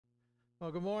Well,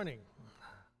 good morning.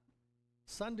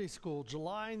 Sunday School,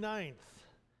 July 9th,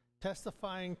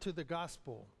 Testifying to the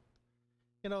Gospel.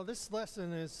 You know, this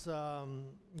lesson is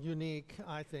unique,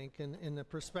 I think, in the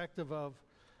perspective of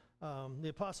the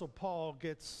Apostle Paul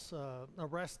gets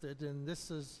arrested, and this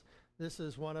is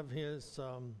one of his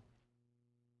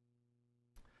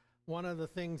one of the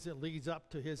things that leads up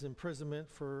to his imprisonment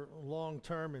for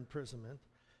long-term imprisonment.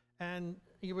 And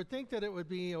you would think that it would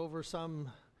be over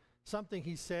something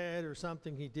he said or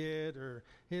something he did or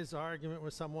his argument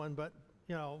with someone, but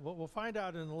you know, what we'll find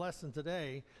out in the lesson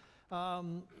today,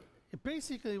 it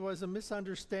basically was a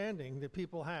misunderstanding that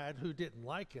people had who didn't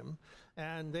like him,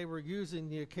 and they were using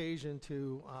the occasion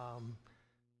to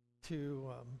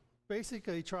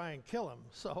basically try and kill him.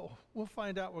 So we'll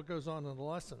find out what goes on in the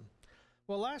lesson.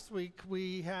 Well, last week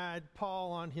we had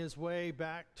Paul on his way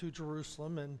back to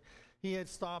Jerusalem, and he had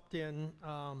stopped in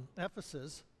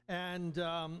Ephesus, and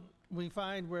we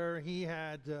find where he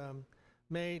had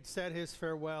said his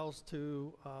farewells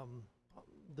to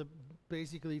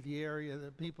basically the area,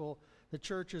 the people, the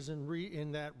churches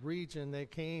in that region. They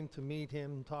came to meet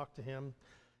him, talk to him.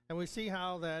 And we see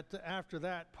how that after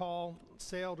that, Paul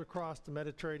sailed across the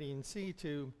Mediterranean Sea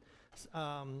to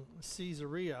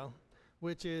Caesarea,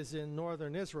 which is in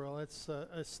northern Israel. It's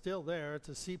still there. It's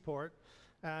a seaport.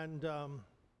 And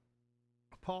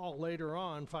Paul later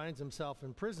on finds himself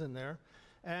in prison there.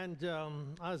 And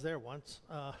I was there once.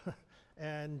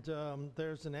 And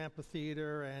there's an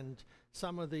amphitheater, and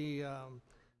some of the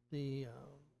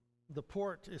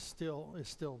port is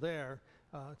still there.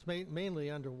 It's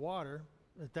mainly underwater.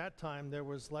 At that time, there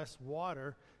was less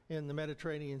water in the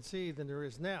Mediterranean Sea than there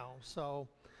is now. So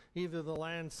either the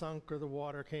land sunk or the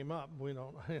water came up. We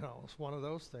don't, it's one of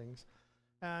those things.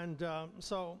 And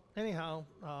so anyhow,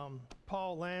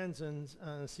 Paul lands in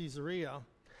Caesarea,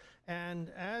 and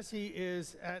as he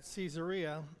is at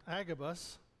Caesarea,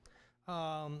 Agabus,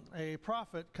 a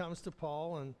prophet, comes to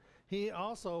Paul, and he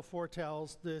also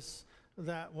foretells this,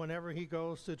 that whenever he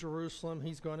goes to Jerusalem,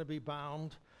 he's going to be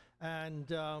bound, and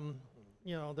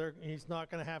he's going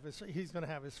to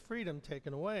have his freedom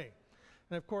taken away.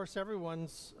 And of course,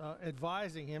 everyone's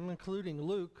advising him, including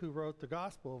Luke, who wrote the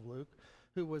Gospel of Luke,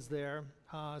 who was there,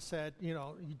 said, you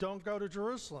don't go to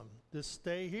Jerusalem, just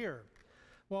stay here.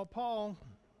 Well, Paul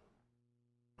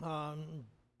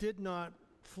did not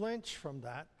flinch from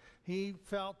that. He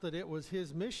felt that it was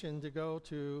his mission to go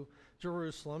to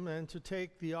Jerusalem and to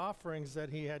take the offerings that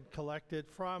he had collected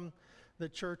from the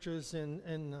churches in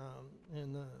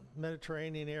the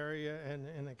Mediterranean area and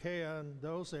in Achaia and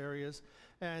those areas.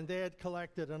 And they had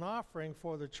collected an offering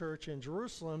for the church in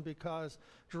Jerusalem because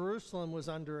Jerusalem was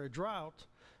under a drought,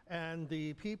 and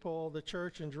the people, the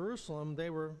church in Jerusalem, they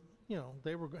were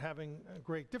having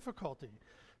great difficulty.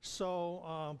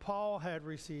 So Paul had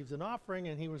received an offering,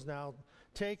 and he was now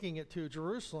taking it to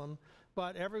Jerusalem.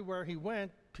 But everywhere he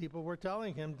went, people were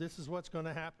telling him, this is what's going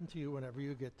to happen to you whenever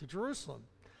you get to Jerusalem.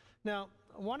 Now,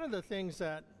 one of the things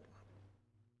that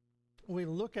we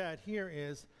look at here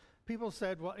is, people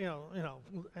said, well,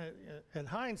 in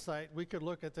hindsight, we could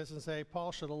look at this and say,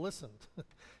 Paul should have listened.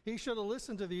 He should have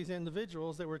listened to these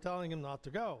individuals that were telling him not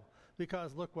to go,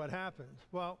 because look what happened.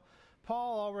 Well,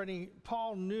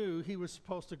 Paul knew he was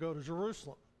supposed to go to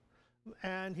Jerusalem,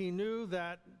 and he knew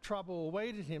that trouble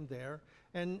awaited him there,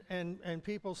 and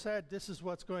people said, this is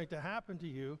what's going to happen to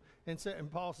you, and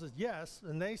Paul says, yes,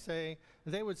 and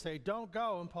they would say, don't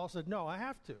go, and Paul said, no, I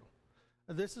have to.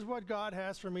 This is what God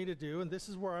has for me to do, and this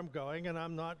is where I'm going, and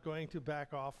I'm not going to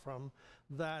back off from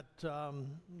that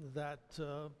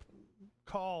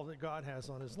call that God has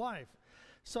on his life.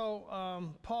 So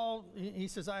Paul, he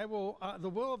says, "I will. The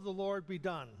will of the Lord be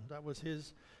done." That was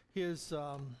his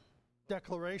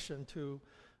declaration to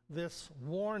this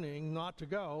warning not to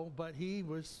go. But he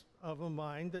was of a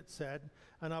mind that said,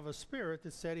 and of a spirit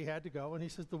that said he had to go. And he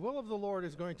says, "The will of the Lord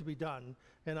is going to be done,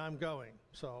 and I'm going."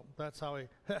 So that's how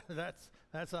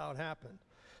that's how it happened.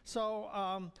 So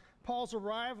Paul's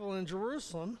arrival in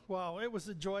Jerusalem, well, it was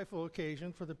a joyful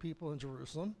occasion for the people in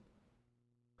Jerusalem.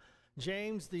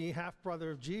 James, the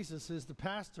half-brother of Jesus, is the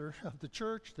pastor of the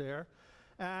church there,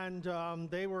 and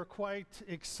they were quite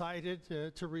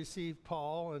excited to receive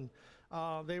Paul, and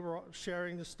they were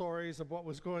sharing the stories of what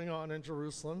was going on in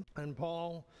Jerusalem, and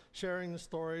Paul sharing the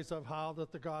stories of how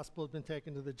that the gospel had been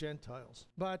taken to the Gentiles.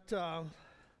 But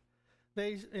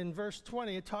in verse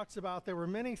 20, it talks about there were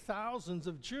many thousands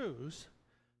of Jews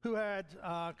who had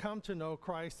come to know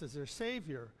Christ as their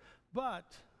Savior, but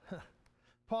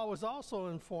Paul was also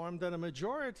informed that a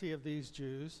majority of these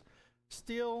Jews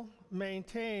still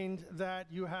maintained that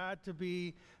you had to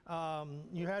keep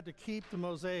the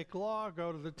Mosaic law,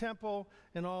 go to the temple,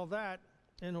 and all that.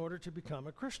 in order to become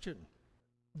a Christian.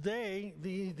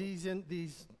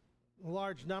 These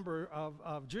large number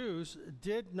of Jews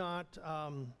did not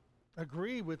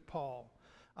agree with Paul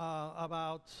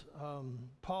about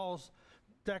Paul's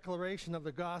declaration of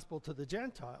the gospel to the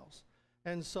Gentiles.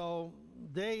 And so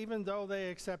even though they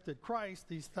accepted Christ,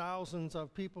 these thousands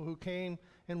of people who came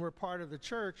and were part of the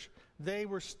church, they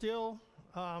were still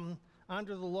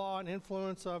under the law and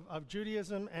influence of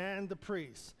Judaism and the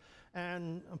priests.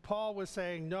 And Paul was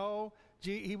saying, no,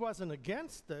 he wasn't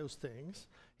against those things.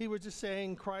 He was just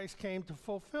saying Christ came to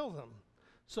fulfill them.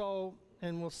 So,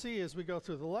 and we'll see as we go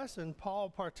through the lesson, Paul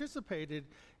participated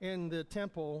in the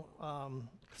temple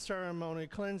ceremony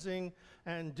cleansing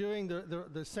and doing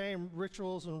the same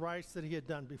rituals and rites that he had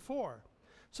done before.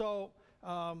 So,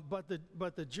 but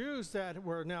the Jews that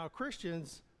were now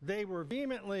Christians, they were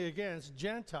vehemently against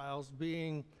Gentiles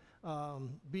being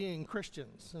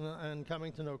Christians and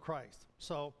coming to know Christ.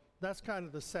 So that's kind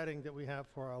of the setting that we have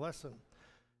for our lesson.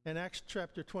 In Acts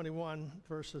chapter 21,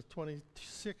 verses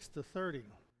 26 to 30.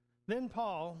 Then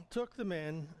Paul took the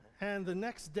men, and the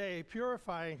next day,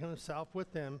 purifying himself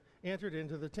with them, entered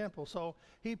into the temple. So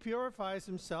he purifies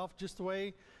himself just the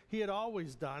way he had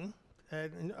always done,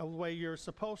 and the way you're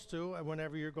supposed to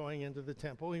whenever you're going into the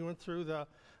temple. He went through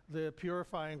the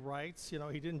purifying rites. He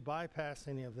didn't bypass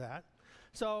any of that.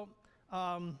 So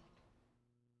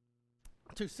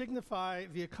to signify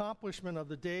the accomplishment of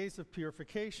the days of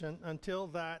purification, until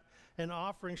that an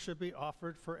offering should be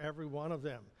offered for every one of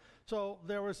them. So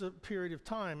there was a period of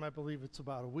time, I believe it's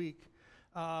about a week,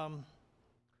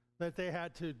 that they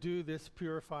had to do this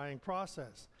purifying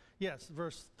process. Yes,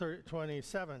 verse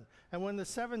 27. And when the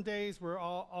 7 days were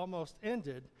almost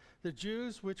ended, the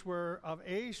Jews which were of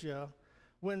Asia,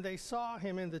 when they saw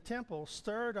him in the temple,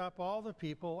 stirred up all the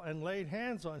people and laid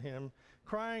hands on him,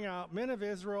 crying out, Men of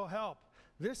Israel, help!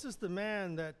 This is the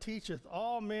man that teacheth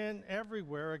all men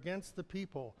everywhere against the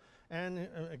people, and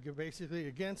basically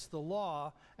against the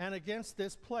law, and against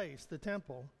this place, the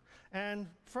temple, and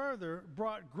further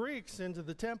brought Greeks into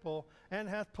the temple, and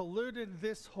hath polluted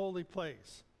this holy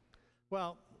place.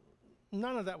 Well,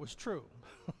 none of that was true.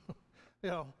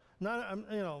 And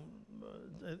the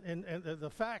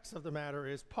facts of the matter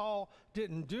is Paul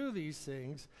didn't do these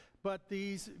things, but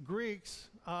these Greeks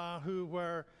who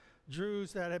were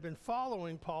Jews that had been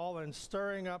following Paul and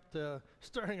stirring up the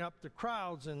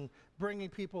crowds and bringing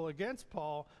people against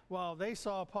Paul, well, they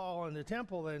saw Paul in the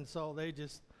temple, and so they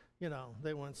just,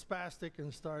 they went spastic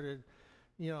and started,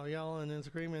 yelling and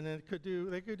screaming. And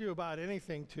they could do about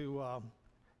anything to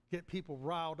get people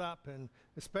riled up, and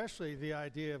especially the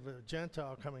idea of a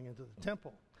Gentile coming into the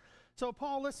temple. So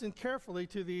Paul listened carefully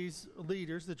to these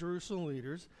leaders, the Jerusalem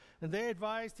leaders, and they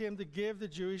advised him to give the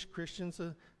Jewish Christians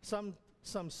some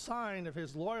sign of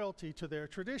his loyalty to their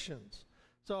traditions.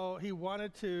 So he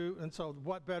wanted to, and so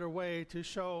what better way to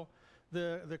show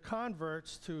the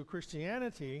converts to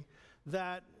Christianity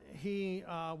that he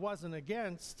wasn't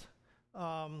against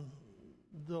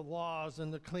the laws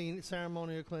and the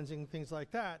ceremonial cleansing, things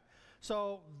like that.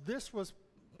 So this was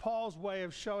Paul's way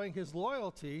of showing his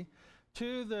loyalty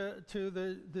to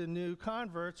the new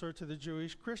converts, or to the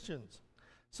Jewish Christians.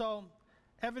 So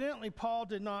evidently Paul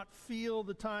did not feel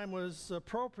the time was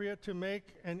appropriate to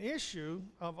make an issue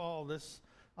of all this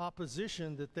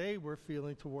opposition that they were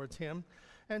feeling towards him.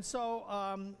 And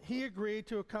so he agreed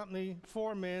to accompany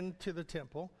 4 men to the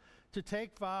temple to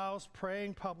take vows,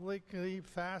 praying publicly,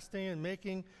 fasting, and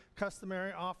making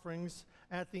customary offerings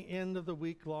at the end of the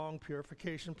week-long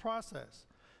purification process.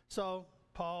 So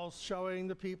Paul's showing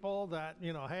the people that,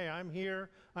 hey, I'm here,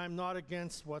 I'm not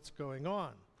against what's going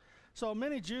on. So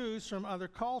many Jews from other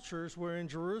cultures were in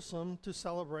Jerusalem to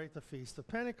celebrate the Feast of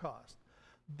Pentecost.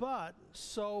 But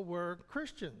so were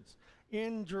Christians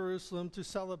in Jerusalem to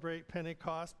celebrate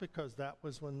Pentecost, because that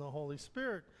was when the Holy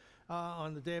Spirit,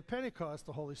 on the day of Pentecost,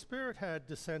 the Holy Spirit had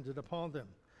descended upon them.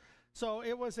 So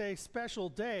it was a special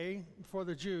day for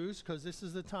the Jews, because this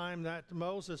is the time that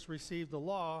Moses received the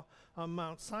law on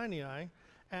Mount Sinai,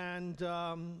 and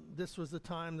this was the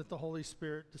time that the Holy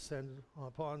Spirit descended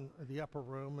upon the upper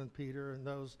room and Peter and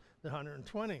the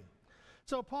 120.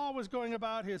 So Paul was going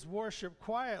about his worship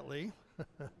quietly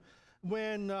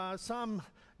when some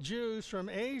Jews from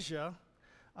Asia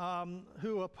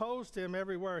who opposed him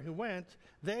everywhere he went,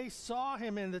 they saw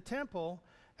him in the temple,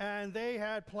 and they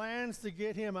had plans to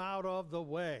get him out of the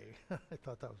way. I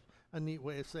thought that was a neat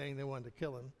way of saying they wanted to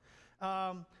kill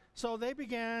him. So they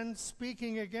began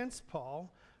speaking against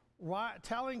Paul,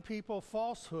 telling people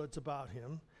falsehoods about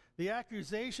him. The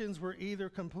accusations were either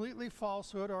completely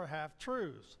falsehood or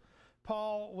half-truths.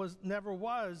 Paul never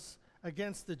was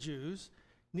against the Jews,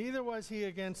 neither was he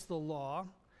against the law.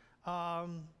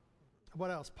 What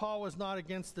else? Paul was not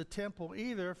against the temple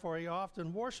either, for he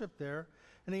often worshiped there,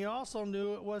 and he also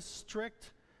knew it was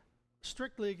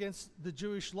strictly against the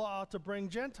Jewish law to bring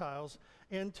Gentiles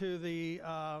into the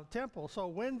temple. So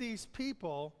when these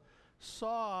people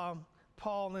saw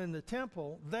Paul in the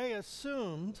temple, they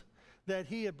assumed that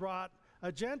he had brought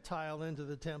a Gentile into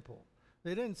the temple.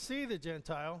 They didn't see the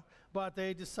Gentile, but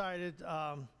they decided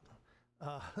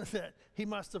that he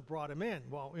must have brought him in.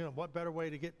 Well, what better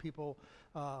way to get people,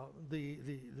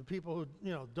 the people who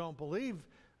don't believe,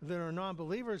 that are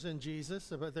non-believers in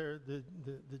Jesus, but they're the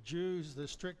Jews, the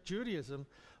strict Judaism.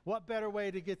 What better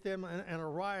way to get them in a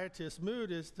riotous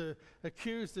mood is to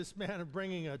accuse this man of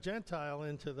bringing a Gentile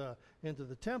into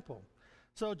the temple.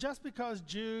 So just because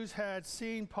Jews had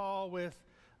seen Paul with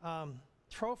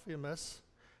Trophimus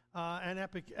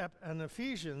and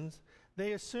Ephesians,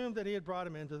 they assumed that he had brought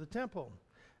him into the temple.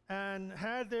 And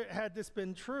had this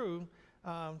been true,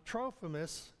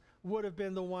 Trophimus would have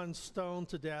been the one stoned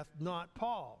to death, not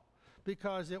Paul,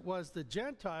 because it was the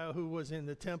Gentile who was in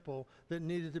the temple that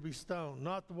needed to be stoned,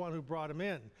 not the one who brought him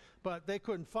in. But they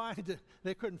couldn't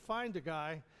find a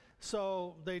guy,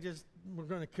 so they just were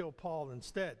going to kill Paul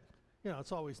instead.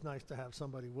 It's always nice to have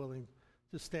somebody willing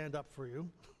to stand up for you.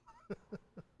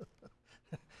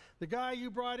 The guy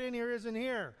you brought in here isn't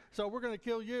here, so we're going to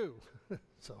kill you.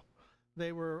 So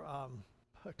they were,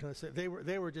 what can I say?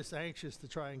 They were just anxious to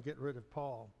try and get rid of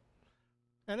Paul.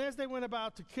 And as they went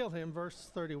about to kill him,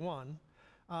 verse 31,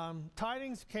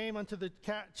 tidings came unto the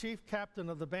chief captain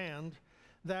of the band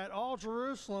that all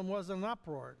Jerusalem was in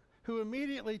uproar, who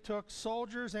immediately took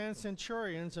soldiers and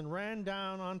centurions and ran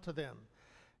down unto them.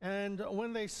 And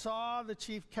when they saw the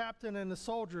chief captain and the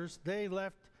soldiers, they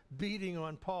left beating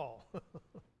on Paul.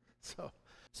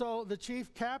 So the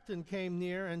chief captain came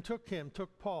near and took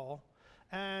Paul,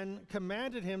 and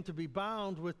commanded him to be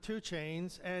bound with 2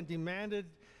 chains, and demanded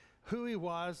who he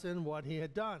was and what he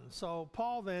had done. So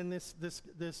Paul then,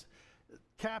 this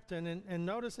captain, and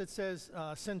notice it says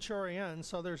centurion,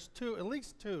 so there's at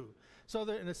least two. So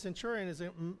and a centurion is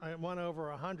 1 over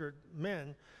 100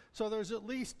 men. So there's at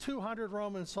least 200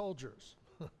 Roman soldiers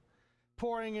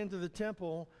pouring into the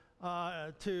temple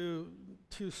to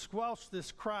squelch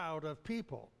this crowd of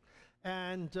people.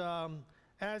 And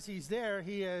as he's there,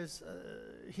 he is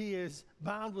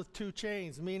bound with 2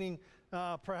 chains, meaning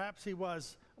perhaps he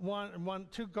was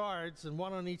two guards, and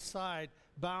one on each side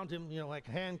bound him, like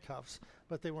handcuffs,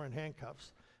 but they weren't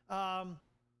handcuffs.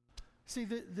 See,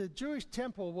 the Jewish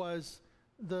temple was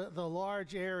the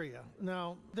large area.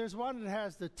 Now, there's one that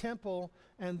has the temple,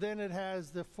 and then it has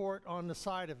the fort on the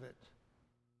side of it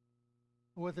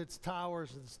with its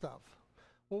towers and stuff.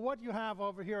 Well, what you have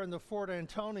over here in the Fort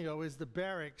Antonio is the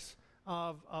barracks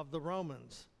of the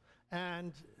Romans.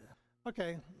 And,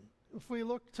 okay, if we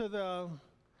look to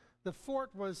the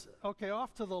fort was,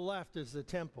 off to the left is the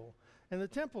temple. And the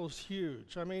temple's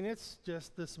huge. I mean, it's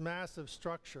just this massive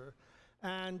structure.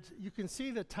 And you can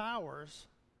see the towers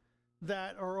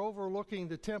that are overlooking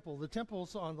the temple. The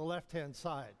temple's on the left-hand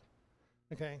side.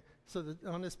 Okay, so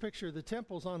on this picture, the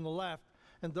temple's on the left.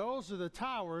 And those are the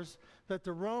towers that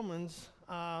the Romans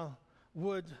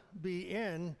would be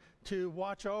in to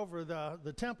watch over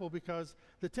the temple, because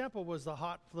the temple was the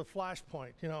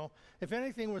flashpoint. If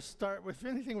anything was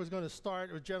going to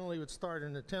start, it generally would start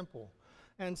in the temple.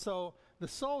 And so the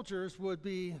soldiers would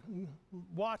be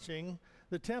watching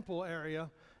the temple area,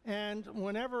 and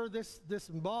whenever this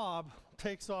mob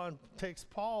takes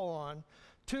Paul on,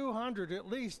 at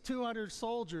least 200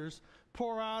 soldiers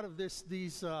pour out of this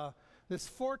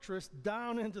fortress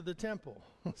down into the temple.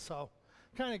 So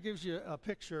kind of gives you a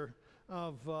picture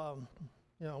of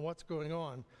what's going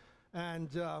on.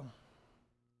 And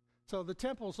so the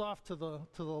temple's off to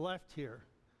the left here,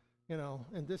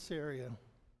 in this area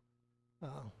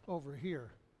over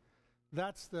here.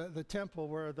 That's the temple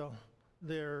where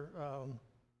they're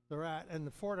at, and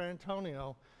the Fort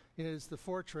Antonio is the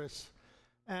fortress,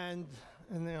 and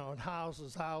it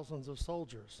houses thousands of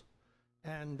soldiers.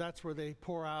 And that's where they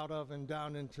pour out of and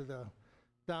down into the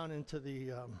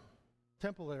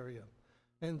temple area.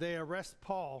 And they arrest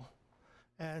Paul,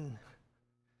 and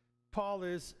Paul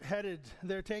is headed,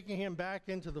 they're taking him back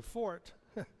into the fort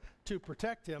to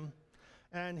protect him,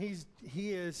 and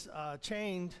he is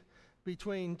chained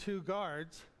between 2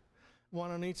 guards,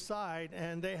 one on each side,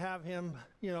 and they have him,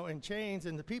 in chains,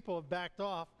 and the people have backed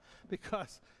off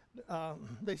because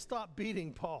they stopped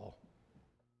beating Paul.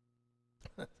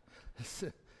 It's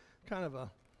kind of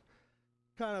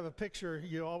a picture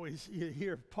you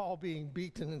hear Paul being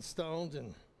beaten and stoned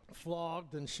and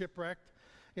flogged and shipwrecked,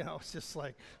 It's just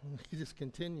like, he just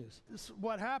continues.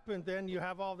 What happened then, you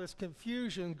have all this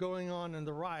confusion going on in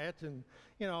the riot, and,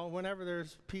 whenever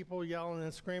there's people yelling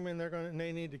and screaming,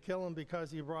 they need to kill him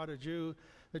because he brought a Jew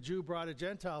brought a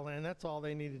Gentile in. That's all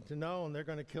they needed to know, and they're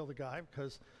going to kill the guy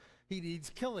because he needs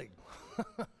killing.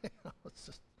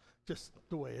 It's just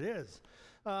the way it is.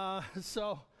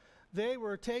 So they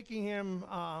were taking him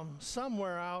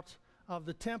somewhere out of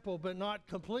the temple, but not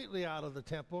completely out of the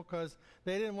temple, because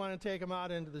they didn't want to take him out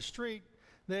into the street.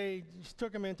 They just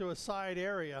took him into a side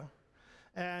area,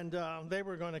 and they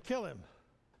were going to kill him.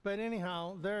 But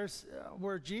anyhow, there's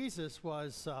where Jesus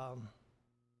was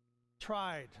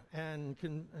tried and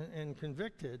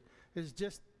convicted is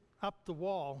just up the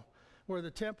wall, where the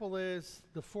temple is,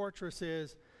 the fortress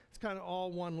is. It's kind of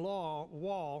all one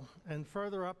wall, and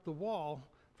further up the wall,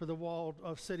 for the wall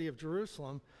of city of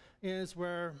Jerusalem, is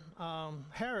where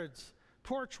Herod's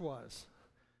porch was.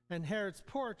 And Herod's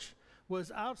porch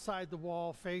was outside the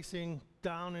wall facing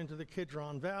down into the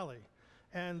Kidron Valley.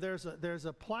 And there's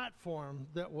a platform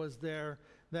that was there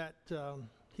that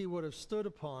he would have stood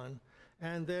upon.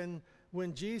 And then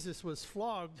when Jesus was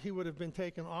flogged, he would have been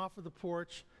taken off of the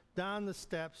porch, down the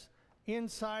steps,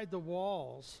 inside the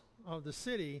walls of the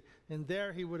city, and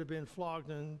there he would have been flogged.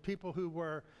 And people who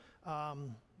were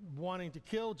wanting to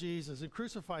kill Jesus and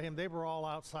crucify him, they were all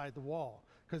outside the wall,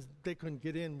 because they couldn't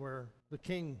get in where the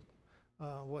king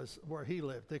was, where he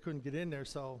lived. They couldn't get in there,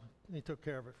 so he took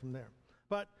care of it from there.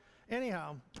 But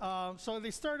anyhow, so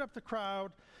they stirred up the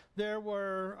crowd. There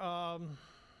was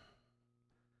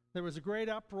a great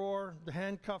uproar. They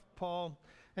handcuffed Paul,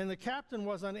 and the captain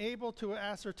was unable to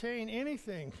ascertain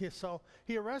anything. So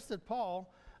he arrested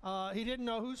Paul. He didn't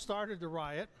know who started the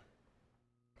riot.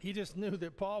 He just knew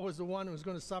that Paul was the one who was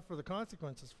going to suffer the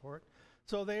consequences for it.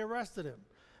 So they arrested him.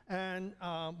 And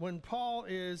when Paul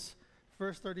is,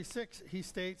 verse 36, he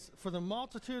states, "For the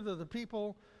multitude of the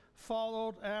people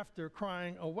followed after,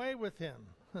 crying, 'Away with him!'"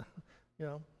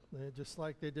 Just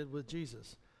like they did with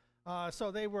Jesus. So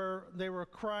they were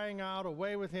crying out,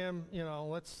 "Away with him!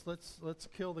 Let's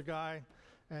kill the guy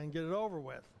and get it over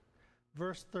with."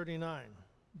 Verse 39.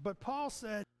 But Paul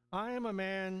said, "I am a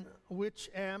man which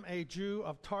am a Jew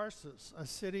of Tarsus, a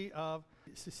city of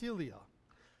Cilicia,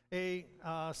 a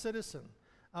citizen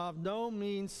of no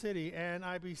mean city, and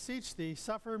I beseech thee,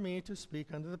 suffer me to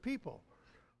speak unto the people."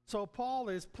 So Paul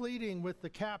is pleading with the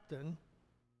captain,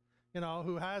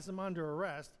 who has him under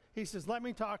arrest. He says, "Let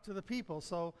me talk to the people."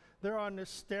 So they're on this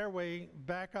stairway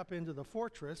back up into the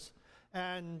fortress,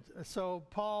 and so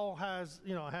Paul has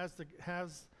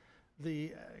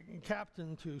the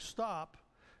captain to stop,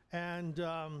 and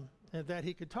that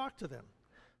he could talk to them.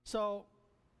 So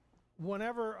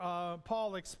whenever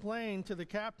Paul explained to the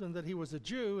captain that he was a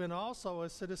Jew and also a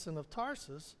citizen of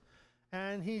Tarsus,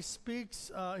 and he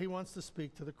wants to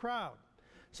speak to the crowd.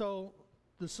 So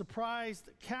the surprised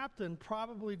captain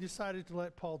probably decided to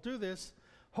let Paul do this,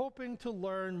 hoping to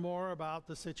learn more about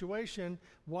the situation,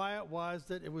 why it was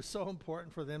that it was so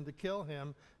important for them to kill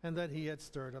him, and that he had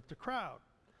stirred up the crowd.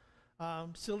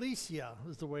 Cilicia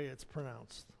is the way it's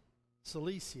pronounced.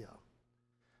 Cilicia.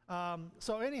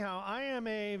 So anyhow, I am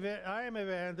a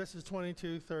man. This is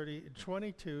 22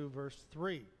 verse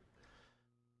 3.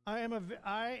 I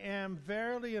am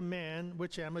verily a man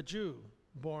which am a Jew,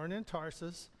 born in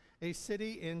Tarsus, a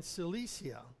city in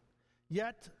Cilicia,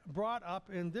 yet brought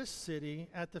up in this city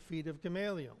at the feet of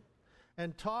Gamaliel,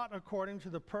 and taught according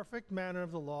to the perfect manner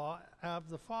of the law of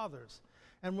the fathers,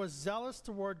 and was zealous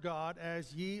toward God,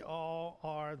 as ye all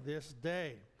are this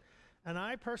day. And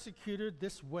I persecuted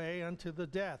this way unto the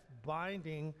death,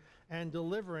 binding and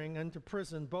delivering unto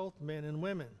prison both men and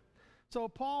women. So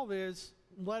Paul is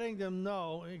letting them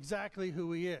know exactly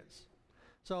who he is.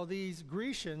 So these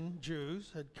Grecian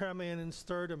Jews had come in and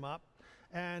stirred him up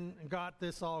and got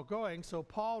this all going. So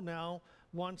Paul now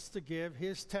wants to give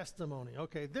his testimony.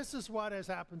 Okay, this is what has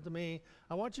happened to me.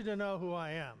 I want you to know who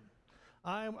I am.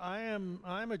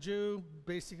 I'm a Jew,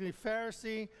 basically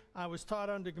Pharisee. I was taught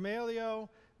under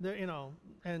Gamaliel,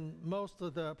 and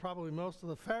probably most of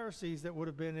the Pharisees that would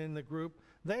have been in the group,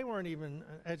 they weren't even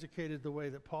educated the way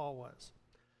that Paul was.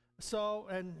 So,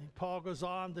 and Paul goes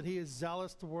on that he is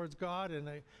zealous towards God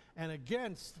and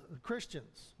against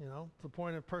Christians, to the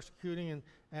point of persecuting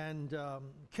and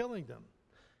killing them.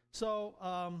 So,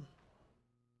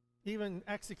 even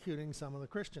executing some of the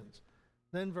Christians.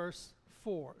 Then verse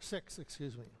 6.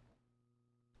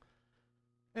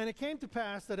 And it came to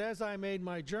pass that as I made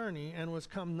my journey and was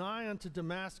come nigh unto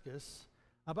Damascus,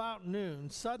 about noon,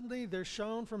 suddenly there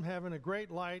shone from heaven a great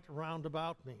light round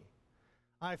about me.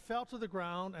 I fell to the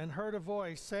ground and heard a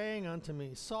voice saying unto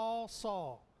me, Saul,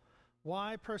 Saul,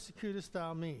 why persecutest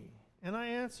thou me? And I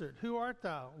answered, Who art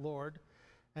thou, Lord?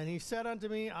 And he said unto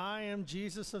me, I am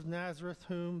Jesus of Nazareth,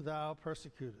 whom thou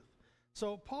persecutest.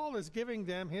 So Paul is giving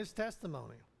them his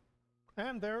testimony.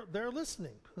 And they're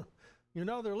listening. You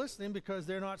know they're listening because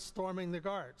they're not storming the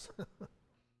guards.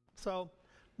 So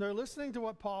they're listening to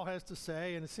what Paul has to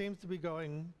say, and it seems to be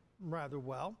going rather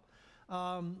well.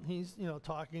 He's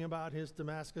talking about his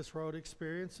Damascus Road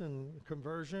experience and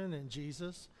conversion and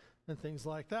Jesus and things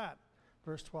like that.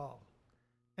 Verse 12.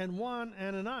 And one,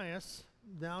 Ananias,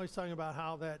 now he's talking about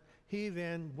how that he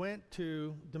then went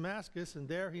to Damascus, and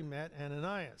there he met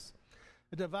Ananias,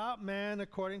 a devout man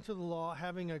according to the law,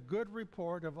 having a good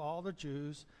report of all the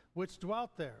Jews which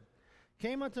dwelt there,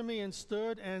 came unto me and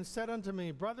stood and said unto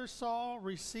me, Brother Saul,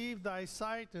 receive thy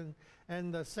sight.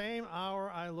 And the same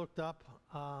hour I looked up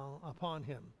upon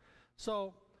him.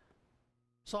 So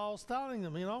Saul's telling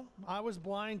them, I was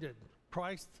blinded.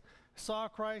 Saw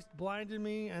Christ, blinded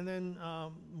me, and then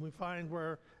we find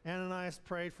where Ananias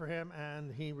prayed for him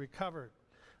and he recovered.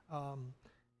 What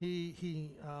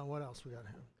else we got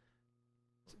here?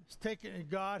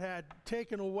 God had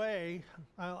taken away,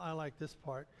 I like this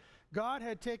part, God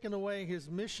had taken away his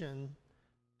mission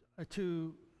of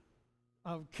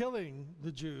killing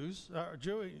the Jews,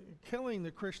 killing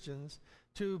the Christians,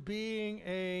 to being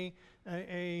a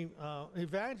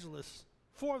evangelist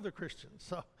for the Christians.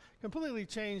 So completely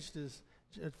changed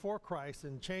for Christ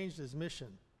and changed his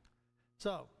mission.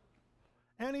 So,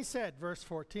 and he said, verse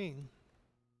 14,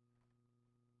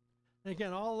 and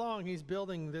again, all along he's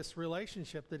building this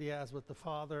relationship that he has with the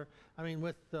Father. I mean,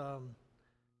 with the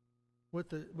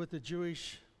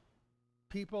Jewish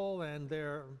people and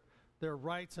their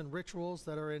rites and rituals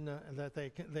that are that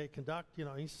they conduct.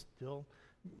 He's still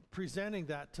presenting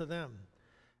that to them.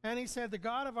 And he said, The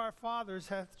God of our fathers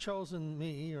hath chosen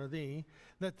me, or thee,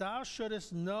 that thou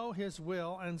shouldest know his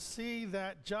will and see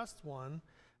that just one,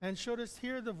 and shouldest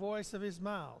hear the voice of his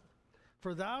mouth.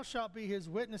 For thou shalt be his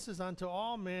witnesses unto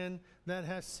all men that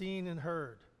hast seen and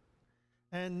heard.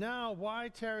 And now why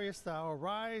tarriest thou?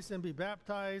 Arise and be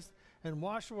baptized, and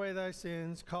wash away thy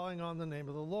sins, calling on the name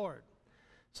of the Lord.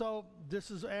 So this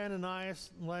is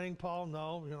Ananias letting Paul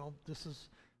know, this is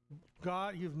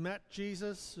God, you've met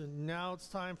Jesus, and now it's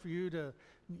time for you to,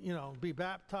 be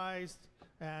baptized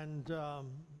and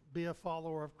be a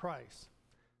follower of Christ.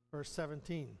 Verse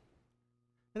 17.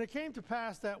 And it came to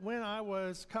pass that when I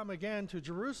was come again to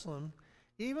Jerusalem,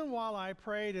 even while I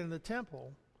prayed in the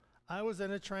temple, I was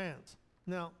in a trance.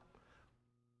 Now,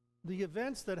 the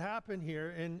events that happened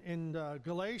here in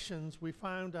Galatians, we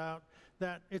found out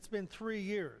that it's been 3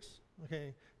 years.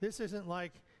 Okay, this isn't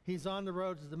like he's on the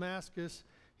road to Damascus,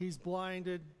 he's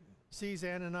blinded, sees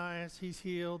Ananias, he's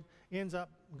healed, ends up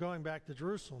going back to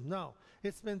Jerusalem. No,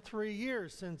 it's been 3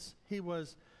 years since he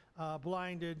was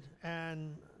blinded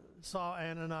and saw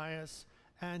Ananias,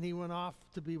 and he went off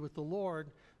to be with the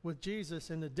Lord, with Jesus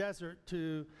in the desert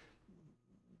to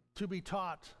be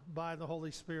taught by the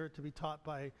Holy Spirit, to be taught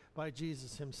by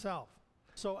Jesus himself.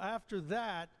 So after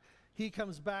that, he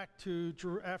comes back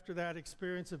after that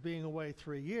experience of being away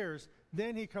 3 years,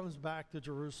 then he comes back to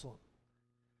Jerusalem.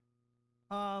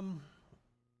 I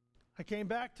came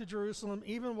back to Jerusalem,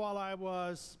 even while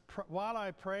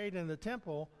I prayed in the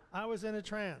temple, I was in a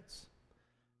trance,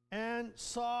 and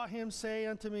saw him say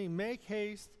unto me, Make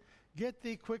haste, get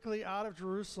thee quickly out of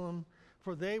Jerusalem,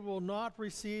 for they will not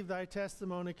receive thy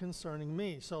testimony concerning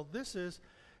me. So this is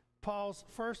Paul's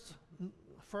first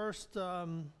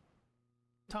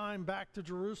time back to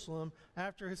Jerusalem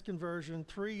after his conversion.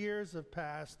 3 years have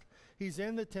passed. He's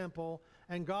in the temple,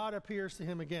 and God appears to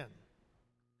him again.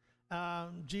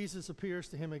 Jesus appears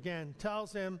to him again,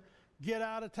 tells him, get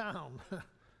out of town.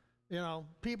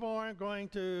 People aren't going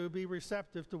to be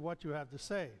receptive to what you have to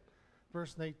say.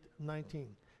 Verse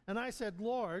 19. And I said,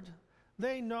 Lord,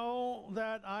 they know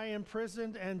that I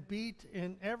imprisoned and beat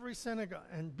in every synagogue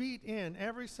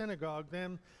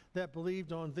them that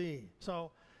believed on thee.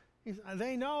 So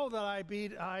they know that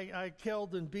I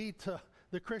killed and beat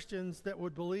the Christians that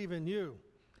would believe in you.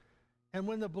 And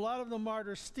when the blood of the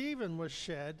martyr Stephen was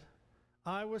shed,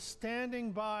 I was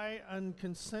standing by and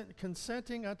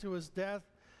consenting unto his death,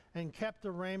 and kept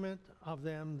the raiment of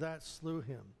them that slew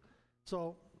him.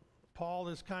 So Paul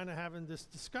is kind of having this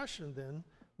discussion then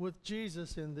with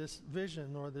Jesus in this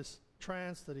vision, or this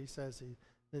trance that he says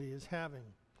that he is having.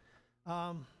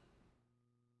 And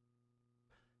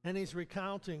he's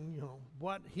recounting,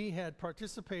 what he had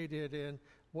participated in,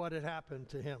 what had happened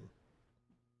to him,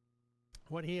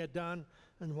 what he had done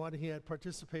and what he had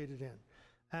participated in.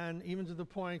 And even to the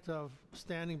point of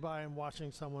standing by and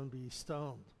watching someone be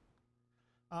stoned.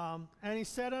 And he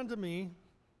said unto me,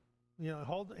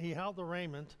 he held the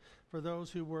raiment, for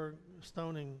those who were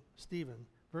stoning Stephen.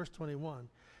 Verse 21.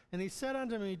 And he said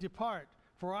unto me, Depart,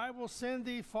 for I will send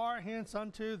thee far hence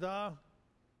unto the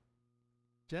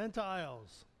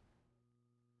Gentiles.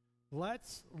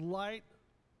 Let's light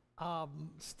a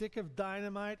stick of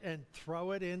dynamite and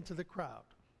throw it into the crowd.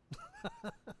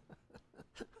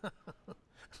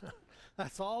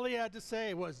 That's all he had to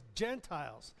say was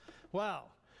Gentiles. Wow.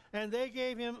 And they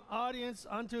gave him audience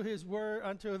unto his word,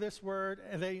 unto this word,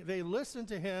 and they listened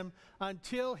to him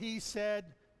until he said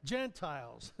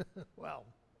Gentiles. Well,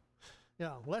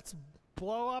 yeah, let's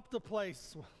blow up the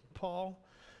place, Paul.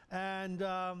 And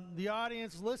the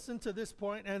audience listened to this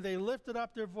point, and they lifted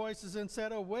up their voices and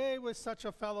said, Away with such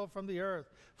a fellow from the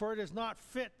earth, for it is not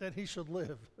fit that he should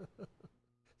live.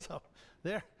 So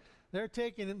they're going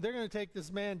to take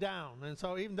this man down. And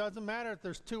so it even doesn't matter if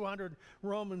there's 200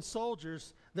 Roman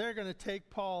soldiers, they're going to take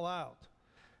Paul out.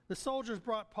 The soldiers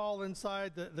brought Paul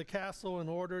inside the castle and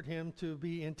ordered him to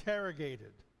be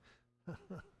interrogated.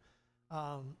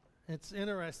 It's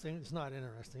interesting. It's not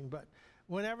interesting, but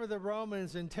whenever the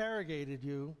Romans interrogated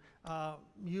you,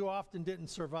 you often didn't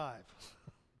survive.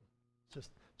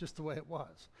 just the way it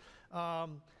was.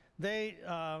 They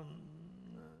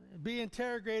be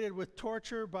interrogated with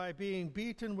torture by being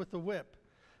beaten with a whip.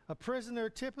 A prisoner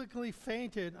typically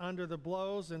fainted under the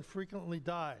blows and frequently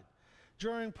died.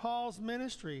 During Paul's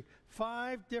ministry,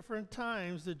 5 different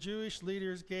times the Jewish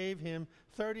leaders gave him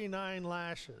 39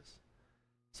 lashes.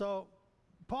 So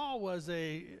Paul was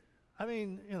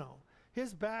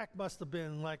his back must have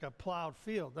been like a plowed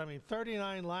field.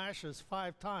 39 lashes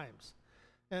 5 times.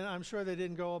 And I'm sure they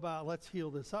didn't go about, let's heal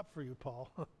this up for you,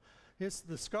 Paul.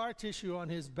 The scar tissue on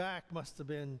his back must have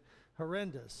been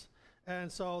horrendous.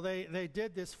 And so they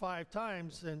did this 5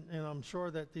 times, and I'm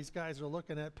sure that these guys are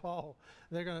looking at Paul.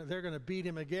 They're gonna beat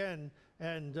him again,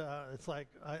 and it's like,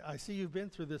 I see you've been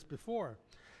through this before.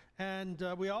 And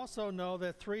we also know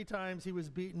that 3 times he was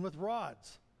beaten with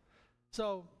rods.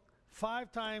 So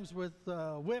 5 times with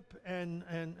whip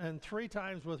and 3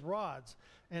 times with rods.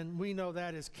 And we know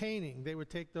that is caning. They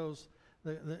would take those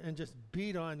and just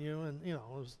beat on you, and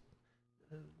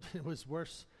it was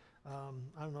worse. I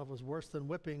don't know if it was worse than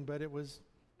whipping, but it was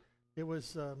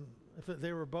if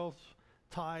they were both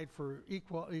tied for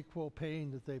equal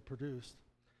pain that they produced.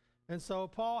 And so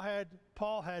Paul had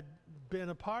been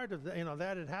a part of that.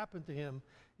 That had happened to him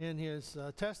in his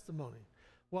testimony.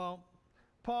 Well,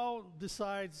 Paul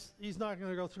decides he's not going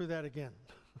to go through that again.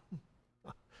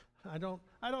 I don't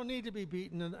need to be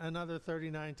beaten another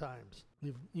 39 times.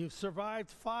 You've survived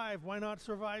 5. Why not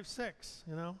survive 6?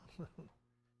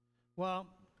 Well,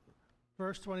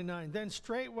 verse 29. Then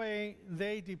straightway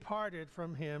they departed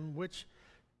from him, which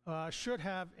should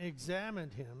have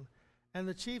examined him, and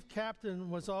the chief captain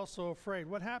was also afraid.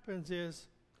 What happens is,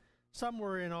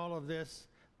 somewhere in all of this,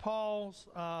 Paul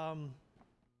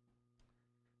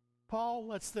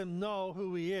lets them know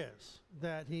who he is,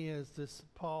 that he is this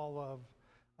Paul of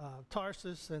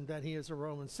Tarsus, and that he is a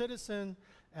Roman citizen,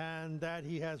 and that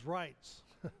he has rights.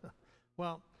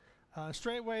 Well,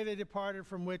 straightway they departed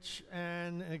from which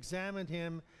and examined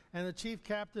him, and the chief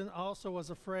captain also was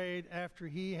afraid after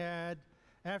he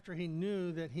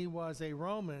knew that he was a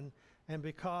Roman, and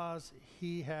because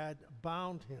he had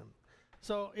bound him.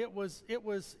 So it was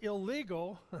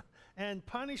illegal and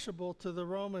punishable to the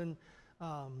Roman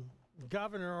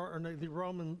governor or the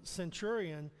Roman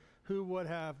centurion who would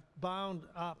have bound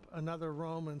up another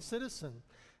Roman citizen.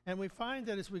 And we find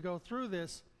that as we go through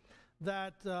this,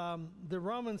 that the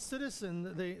Roman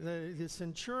citizen, the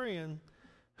centurion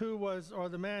who was, or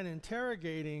the man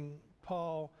interrogating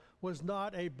Paul, was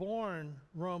not a born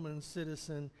Roman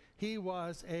citizen. He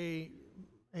was a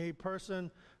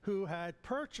person who had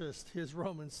purchased his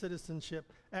Roman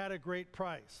citizenship at a great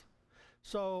price.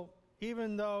 So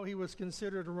even though he was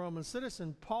considered a Roman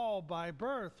citizen, Paul by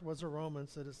birth was a Roman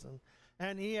citizen.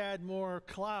 And he had more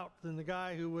clout than the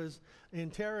guy who was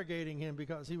interrogating him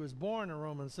because he was born a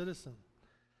Roman citizen.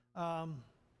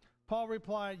 Paul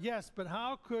replied, yes, but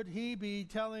how could he be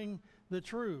telling the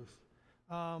truth?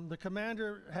 The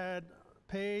commander had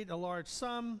paid a large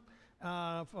sum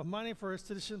of money for his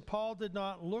citizenship. Paul did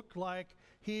not look like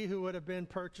he who would have been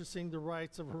purchasing the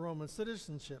rights of a Roman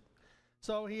citizenship.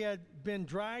 So he had been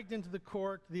dragged into the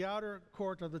court, the outer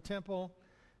court of the temple,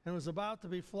 and was about to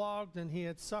be flogged, and he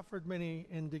had suffered many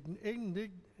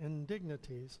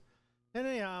indignities. And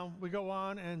anyhow, we go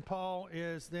on, and Paul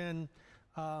is then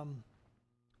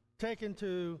taken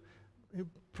to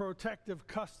protective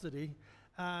custody,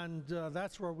 and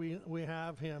that's where we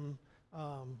have him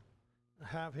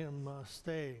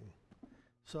staying.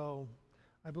 So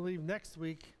I believe next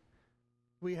week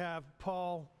we have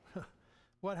Paul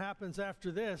what happens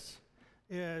after this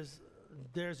is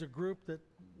there's a group that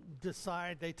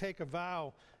decide, they take a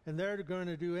vow, and they're going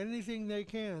to do anything they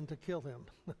can to kill him.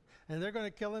 And they're going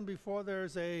to kill him before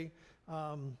there's a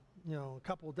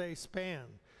couple days span.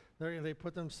 They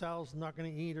put themselves not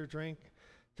going to eat or drink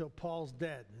till Paul's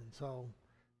dead. And so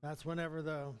that's whenever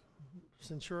the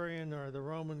centurion or the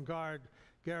Roman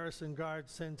garrison guard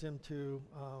sent him to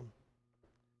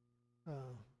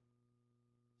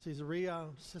Caesarea.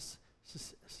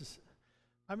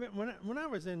 I mean, when I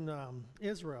was in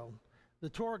Israel, the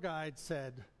tour guide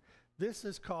said, this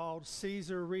is called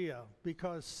Caesarea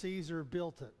because Caesar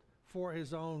built it for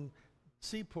his own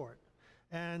seaport.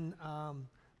 And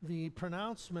the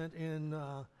pronouncement in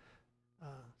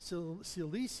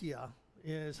Cilicia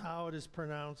is how it is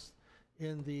pronounced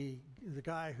in the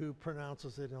guy who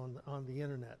pronounces it on the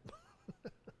internet.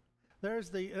 There's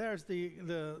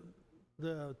the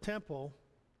temple,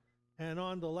 and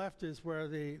on the left is where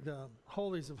the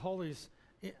holies of holies,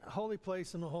 holy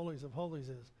place in the holies of holies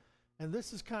is. And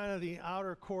this is kind of the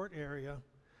outer court area,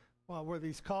 where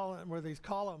these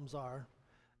columns are,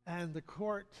 and the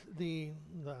court, the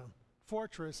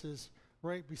fortress is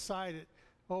right beside it,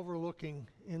 overlooking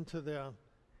into the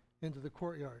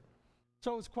courtyard.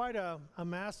 So it's quite a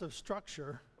massive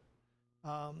structure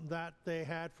that they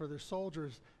had for their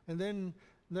soldiers. And then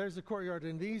there's the courtyard,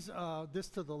 and this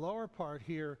to the lower part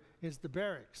here is the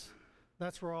barracks.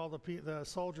 That's where all the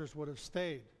soldiers would have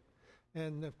stayed.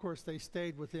 And of course they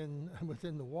stayed within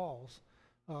the walls.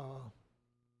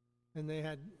 And they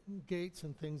had gates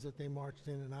and things that they marched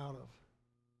in and out of.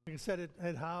 Like I said, it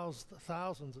had housed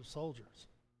thousands of soldiers.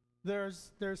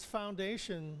 There's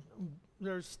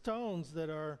stones that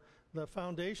are the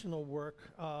foundational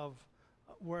work of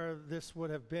where this would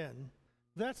have been.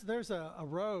 There's a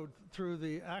road through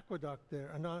the aqueduct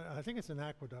there. I think it's an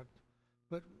aqueduct,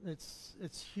 but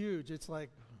it's huge. It's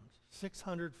like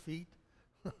 600 feet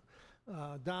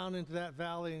down into that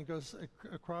valley, and it goes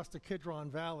across the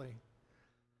Kidron Valley.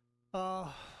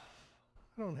 I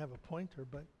don't have a pointer,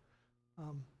 but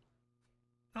I'll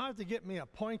have to get me a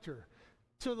pointer.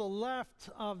 To the left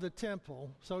of the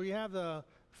temple, so you have the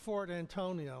Fort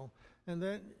Antonio, and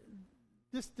then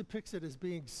this depicts it as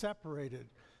being separated,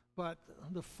 but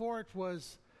the fort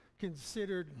was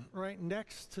considered right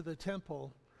next to the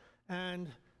temple,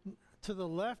 and to the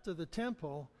left of the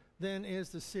temple then is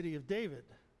the city of David.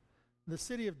 The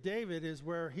city of David is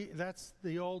where that's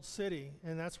the old city,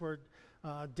 and that's where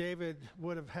David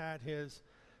would have had his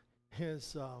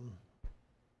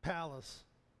palace,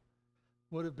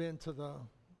 would have been to the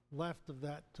left of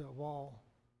that wall.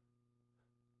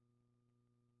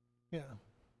 Yeah,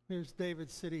 here's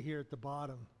David's city here at the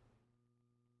bottom.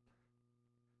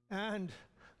 And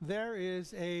there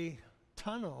is a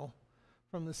tunnel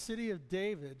from the city of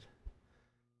David.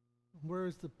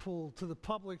 Where's the pool? To the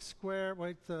public square.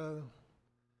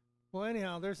 Well,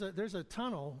 anyhow, there's a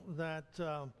tunnel that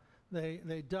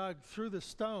they dug through the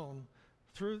stone,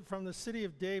 from the city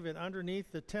of David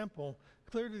underneath the temple,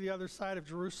 clear to the other side of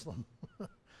Jerusalem.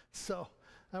 So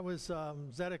that was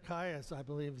Zedekiah's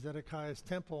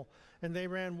temple, and they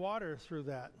ran water through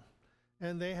that.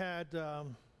 And they had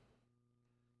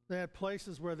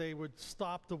places where they would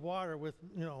stop the water with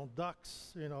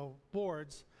ducts,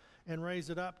 boards, and raise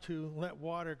it up to let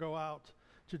water go out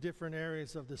to different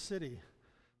areas of the city.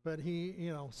 But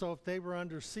so if they were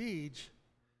under siege,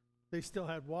 they still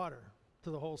had water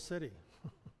to the whole city.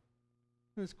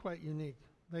 It was quite unique.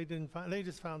 They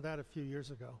just found that a few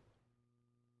years ago.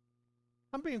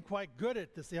 I'm being quite good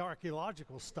at the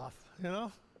archaeological stuff,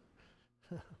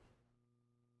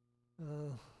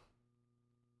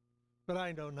 but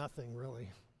I know nothing really.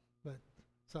 But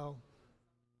so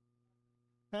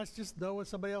that's just know what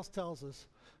somebody else tells us.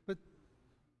 But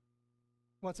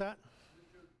what's that?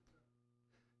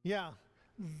 Yeah,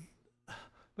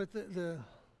 but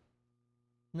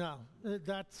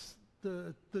that's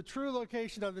the true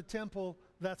location of the temple.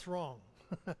 That's wrong.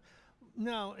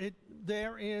 No,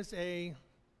 there is a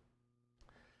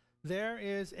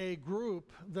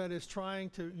group that is trying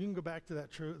to. You can go back to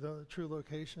that the true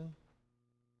location.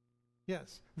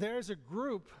 Yes, there's a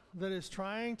group that is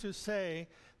trying to say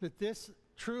that this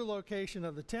true location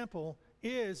of the temple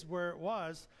is where it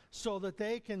was, so that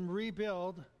they can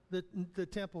rebuild the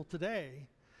temple today,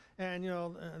 and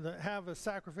have a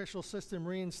sacrificial system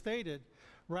reinstated,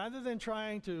 rather than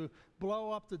trying to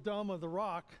blow up the Dome of the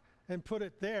Rock and put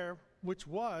it there, which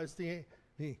was the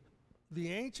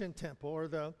ancient temple, or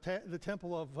the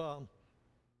temple of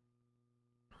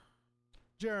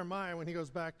Jeremiah when he goes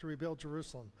back to rebuild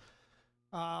Jerusalem.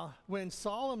 When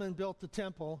Solomon built the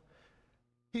temple,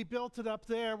 He built it up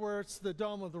there where it's the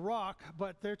Dome of the Rock,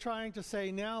 but they're trying to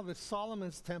say now that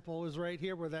Solomon's temple is right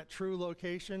here where that true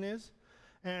location is.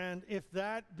 And if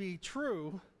that be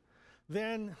true,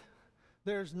 then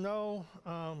there's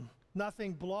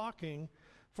nothing blocking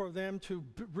for them to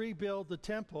rebuild the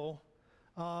temple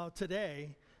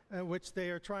today, which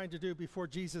they are trying to do before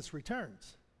Jesus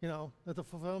returns. You know, at the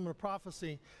fulfillment of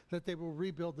prophecy that they will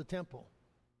rebuild the temple.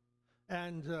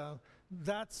 And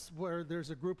that's where there's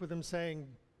a group of them saying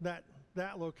that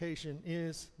that location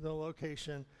is the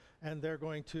location, and they're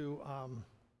going to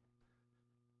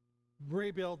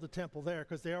rebuild the temple there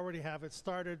because they already have it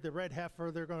started. The red heifer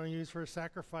they're going to use for a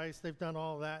sacrifice. They've done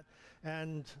all of that.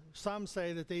 And some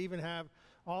say that they even have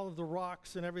all of the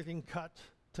rocks and everything cut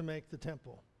to make the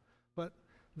temple. But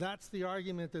that's the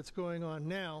argument that's going on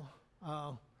now,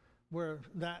 where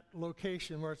that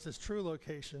location, where it's this true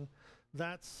location,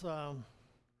 that's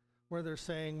where they're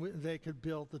saying they could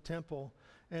build the temple,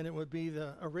 and it would be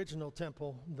the original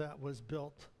temple that was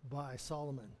built by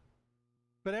Solomon.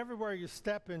 But everywhere you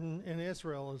step in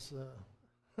Israel is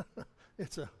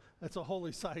it's a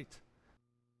holy site.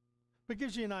 But it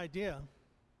gives you an idea.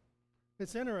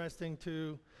 It's interesting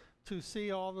to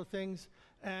see all the things,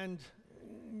 and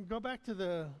go back to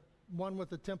the one with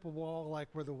the temple wall, like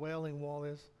where the Wailing Wall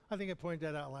is. I think I pointed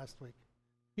that out last week.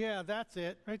 Yeah, that's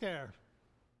it, right there.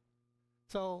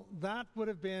 So that would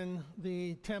have been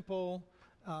the temple.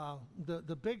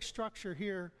 The big structure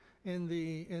here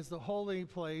is the holy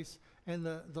place, and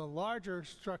the larger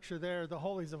structure there, the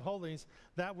holies of holies,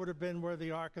 that would have been where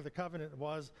the Ark of the Covenant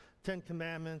was, 10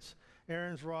 Commandments,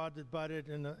 Aaron's rod that budded,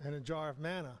 and a jar of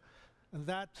manna. And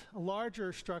that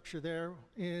larger structure there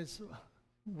is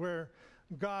where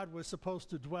God was supposed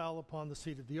to dwell upon the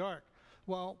seat of the ark.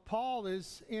 Well, Paul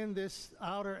is in this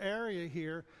outer area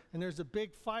here, and there's a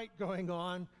big fight going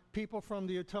on. People from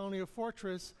the Antonia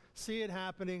fortress see it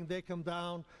happening. They come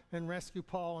down and rescue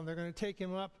Paul, and they're going to take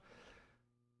him up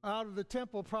out of the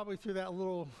temple, probably through that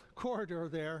little corridor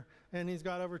there, and he's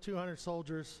got over 200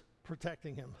 soldiers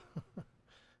protecting him.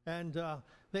 And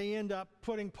they end up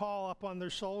putting Paul up on their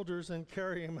shoulders and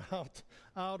carry him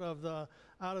out of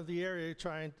the area,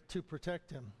 trying to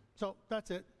protect him. So that's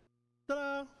it.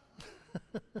 Ta-da!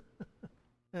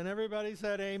 And everybody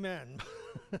said amen.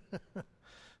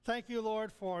 Thank you,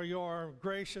 Lord, for your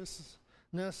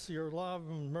graciousness, your love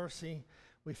and mercy.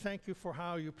 We thank you for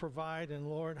how you provide, and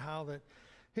Lord, how that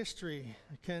history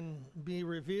can be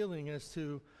revealing as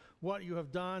to what you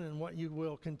have done and what you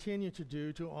will continue to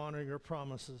do to honor your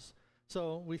promises.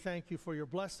 So we thank you for your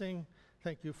blessing.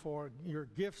 Thank you for your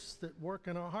gifts that work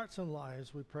in our hearts and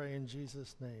lives. We pray in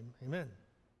Jesus' name. Amen.